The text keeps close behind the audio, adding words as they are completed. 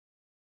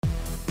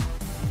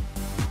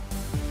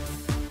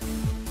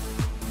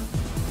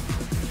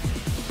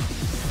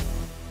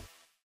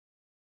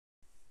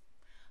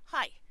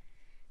Hi,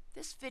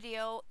 this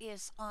video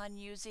is on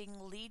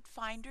using Lead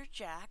Finder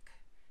Jack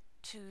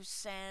to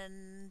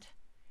send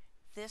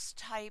this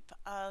type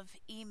of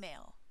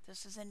email.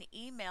 This is an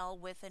email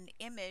with an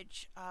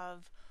image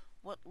of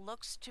what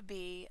looks to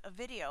be a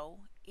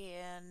video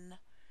in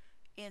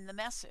the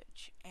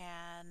message,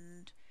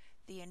 and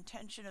the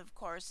intention, of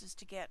course, is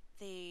to get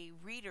the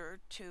reader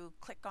to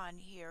click on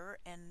here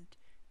and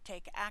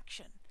take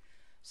action.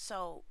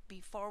 So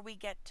before we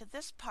get to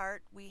this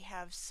part, we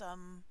have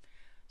some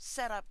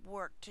setup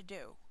work to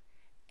do.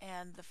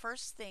 And the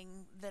first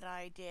thing that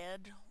I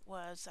did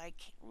was I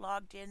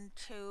logged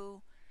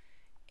into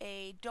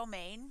a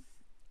domain,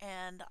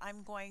 and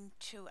I'm going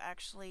to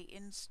actually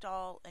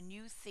install a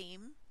new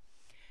theme.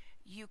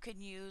 You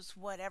can use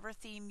whatever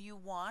theme you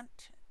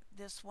want.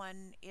 This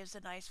one is a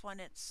nice one.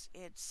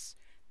 It's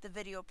the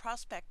Video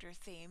Prospector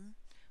theme.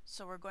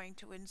 So we're going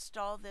to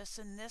install this,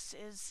 and this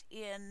is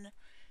in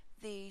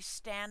the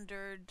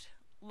standard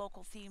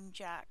local theme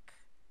jack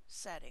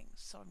settings.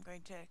 So I'm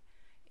going to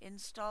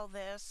install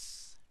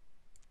this,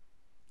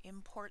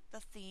 import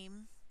the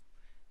theme.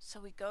 So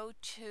we go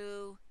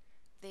to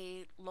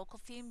the local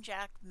theme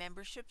jack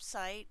membership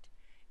site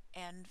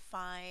and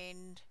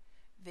find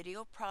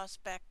Video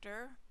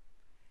Prospector,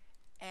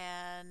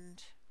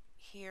 and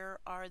here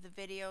are the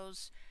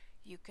videos.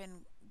 You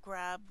can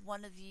grab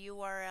one of the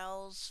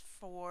URLs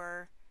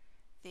for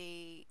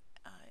the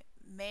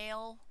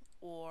male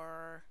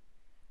or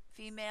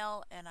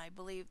female, and I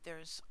believe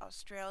there's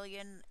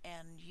Australian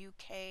and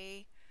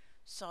UK,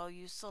 so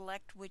you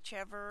select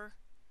whichever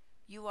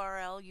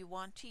URL you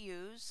want to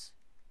use,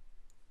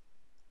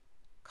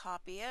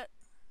 copy it,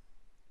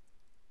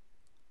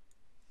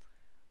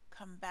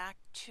 come back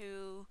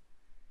to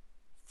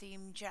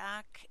Theme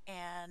Jack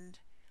and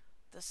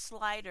the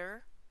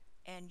slider,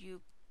 and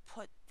you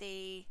put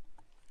the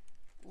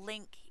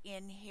link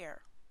in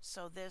here.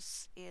 So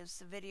this is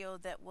the video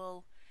that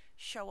will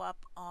show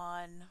up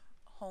on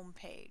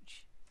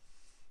homepage,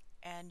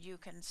 and you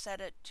can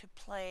set it to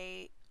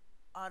play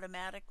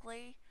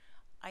automatically.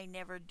 I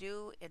never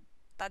do. It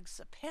bugs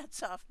the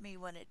pants off me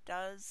when it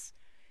does.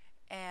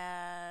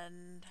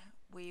 And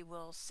we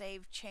will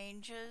save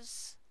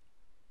changes,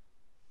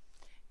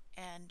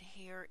 and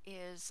here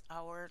is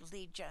our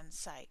lead gen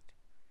site.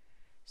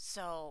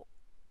 So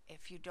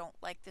if you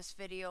don't like this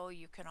video,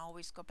 you can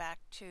always go back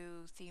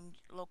to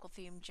local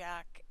theme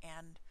jack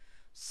and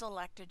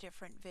select a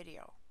different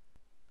video.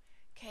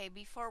 Okay,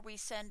 before we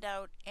send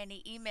out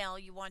any email,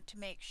 you want to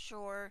make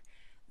sure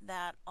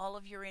that all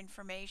of your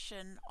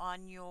information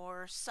on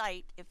your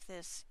site, if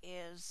this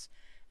is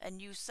a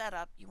new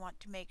setup, you want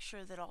to make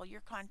sure that all your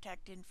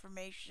contact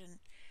information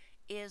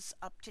is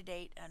up to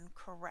date and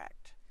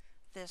correct.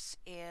 This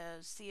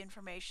is the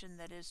information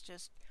that is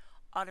just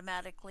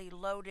automatically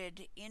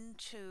loaded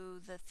into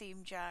the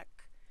ThemeJack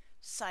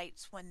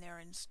sites when they're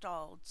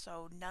installed,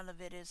 so none of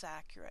it is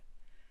accurate.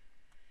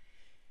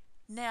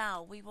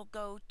 Now we will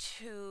go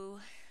to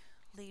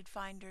Lead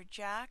Finder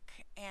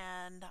Jack,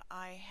 and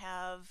I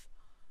have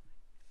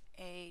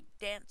a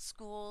dance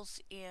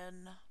schools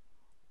in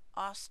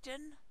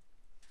Austin.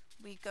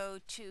 We go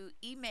to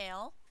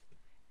email,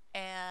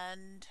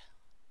 and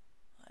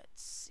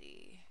let's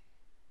see,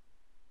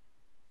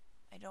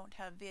 I don't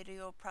have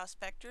Video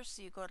Prospector,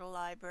 so you go to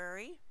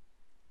library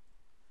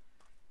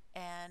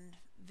and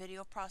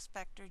Video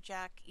Prospector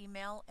Jack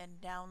email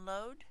and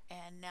download.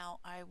 And now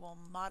I will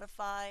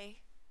modify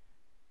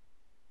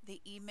the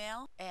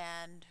email,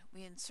 and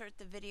we insert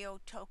the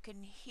video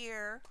token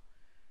here.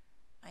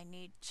 I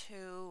need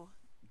to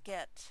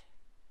get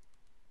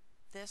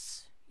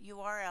this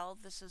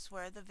URL. This is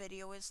where the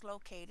video is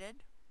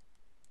located,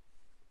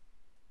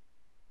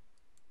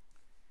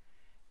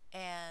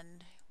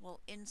 and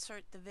we'll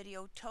insert the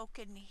video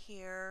token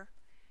here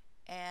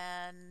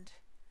and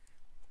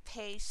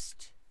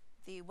paste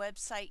the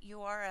website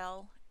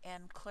URL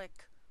and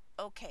click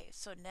OK.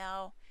 So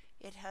now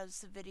it has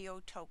the video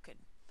token,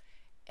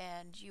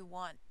 and you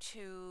want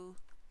to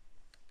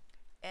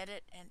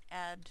edit and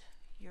add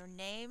your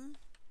name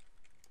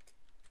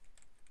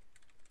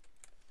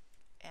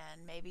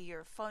and maybe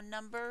your phone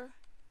number.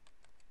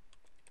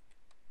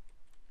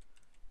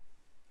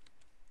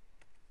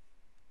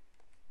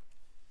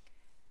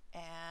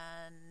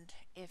 And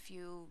if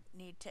you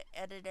need to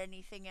edit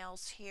anything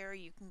else here,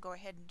 you can go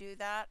ahead and do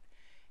that.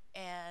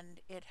 And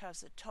it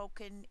has a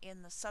token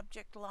in the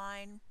subject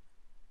line,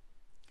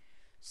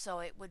 so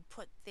it would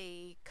put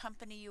the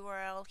company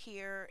URL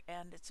here,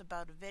 and it's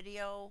about a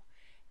video,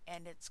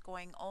 and it's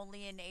going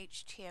only in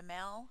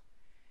HTML.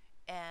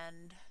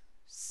 And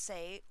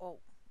say, oh,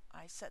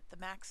 I set the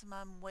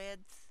maximum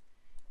width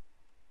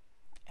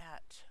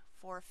at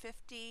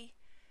 450,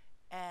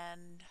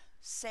 and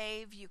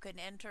save. You can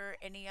enter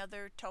any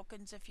other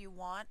tokens if you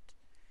want.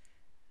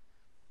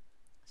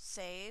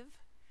 Save.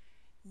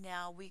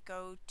 Now we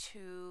go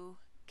to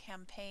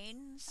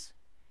campaigns,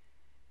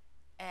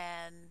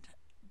 and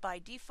by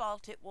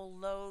default it will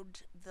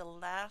load the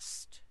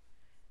last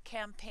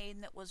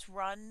campaign that was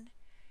run,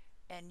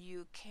 and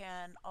you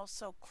can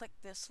also click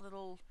this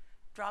little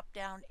drop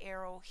down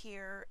arrow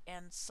here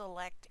and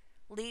select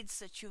leads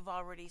that you've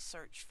already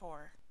searched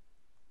for.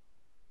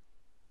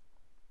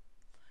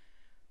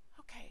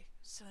 Okay,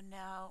 so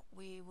now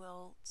we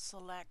will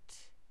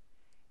select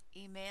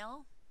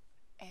email,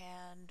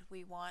 and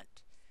we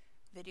want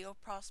Video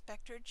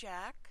Prospector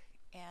Jack,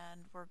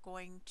 and we're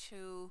going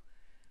to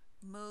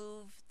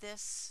move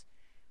this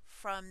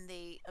from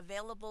the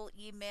available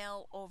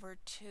email over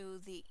to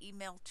the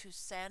email to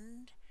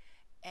send,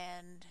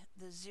 and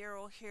the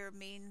 0 here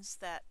means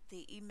that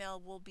the email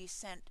will be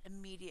sent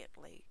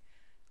immediately.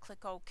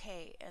 Click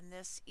OK, and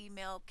this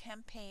email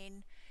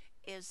campaign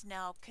is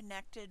now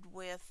connected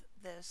with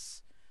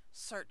this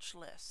search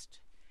list.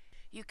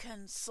 You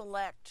can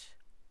select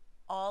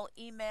all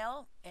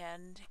email,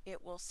 and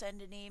it will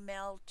send an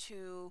email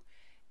to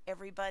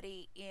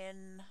everybody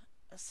in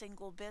a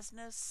single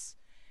business.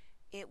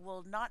 It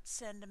will not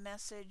send a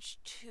message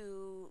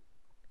to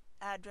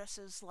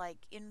addresses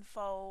like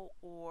info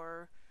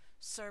or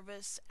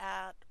service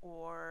at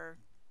or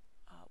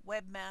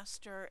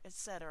webmaster,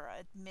 etc.,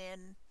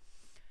 admin.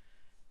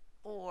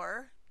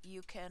 Or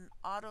you can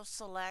auto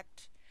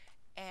select,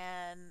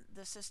 and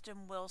the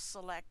system will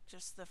select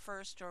just the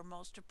first or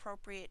most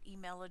appropriate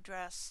email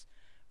address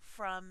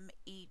from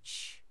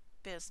each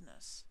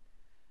business.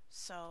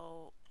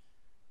 So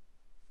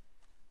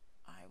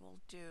I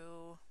will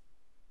do,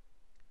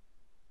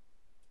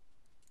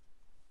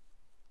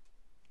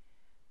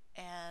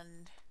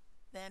 and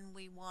then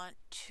we want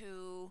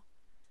to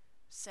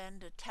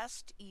send a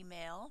test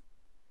email,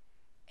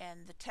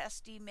 and the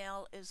test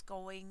email is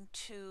going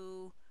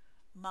to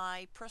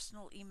my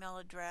personal email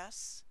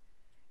address,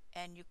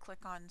 and you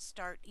click on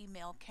Start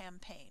Email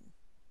Campaign.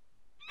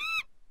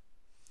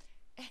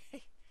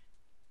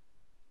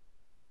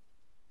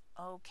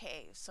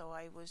 Okay, so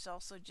I was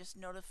also just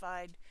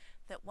notified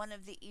that one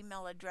of the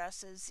email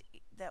addresses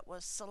that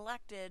was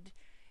selected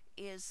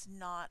is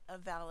not a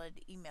valid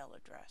email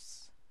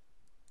address.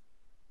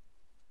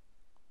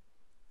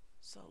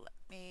 So let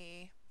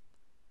me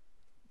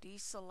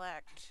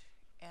deselect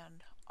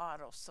and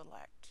auto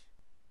select.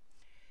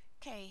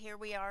 Okay, here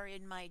we are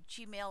in my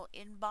Gmail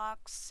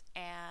inbox,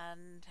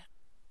 and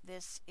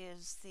this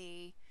is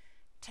the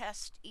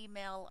test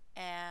email.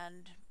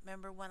 And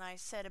remember when I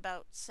said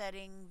about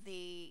setting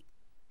the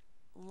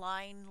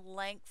line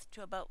length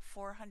to about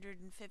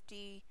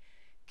 450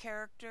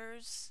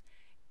 characters?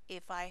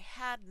 If I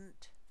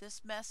hadn't,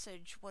 this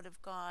message would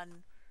have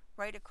gone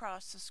right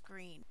across the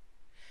screen.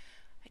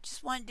 I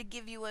just wanted to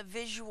give you a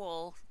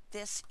visual.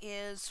 This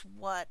is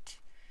what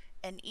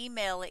an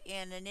email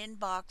in an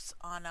inbox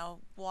on a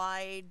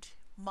wide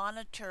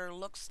monitor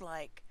looks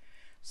like.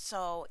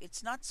 So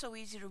it's not so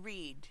easy to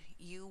read.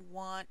 You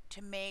want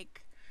to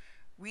make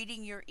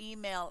reading your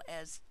email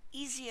as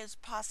easy as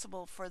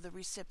possible for the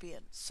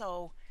recipient.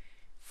 So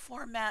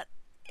format,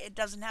 it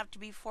doesn't have to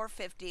be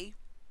 450,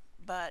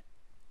 but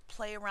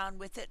play around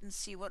with it and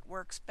see what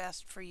works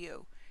best for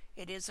you.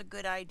 It is a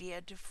good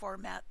idea to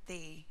format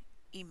the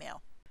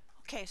email.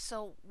 Okay,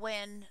 so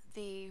when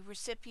the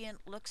recipient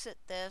looks at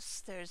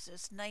this, there's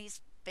this nice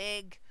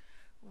big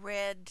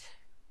red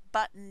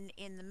button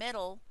in the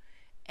middle,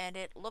 and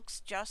it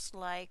looks just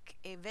like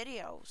a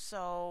video.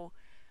 So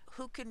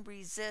who can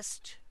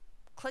resist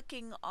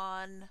clicking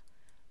on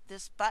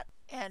this button?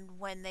 And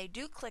when they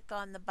do click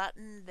on the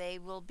button, they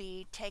will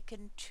be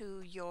taken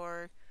to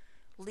your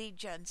lead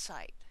gen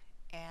site.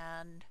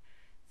 And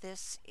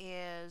this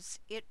is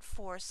it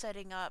for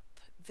setting up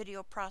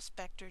Video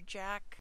Prospector Jack.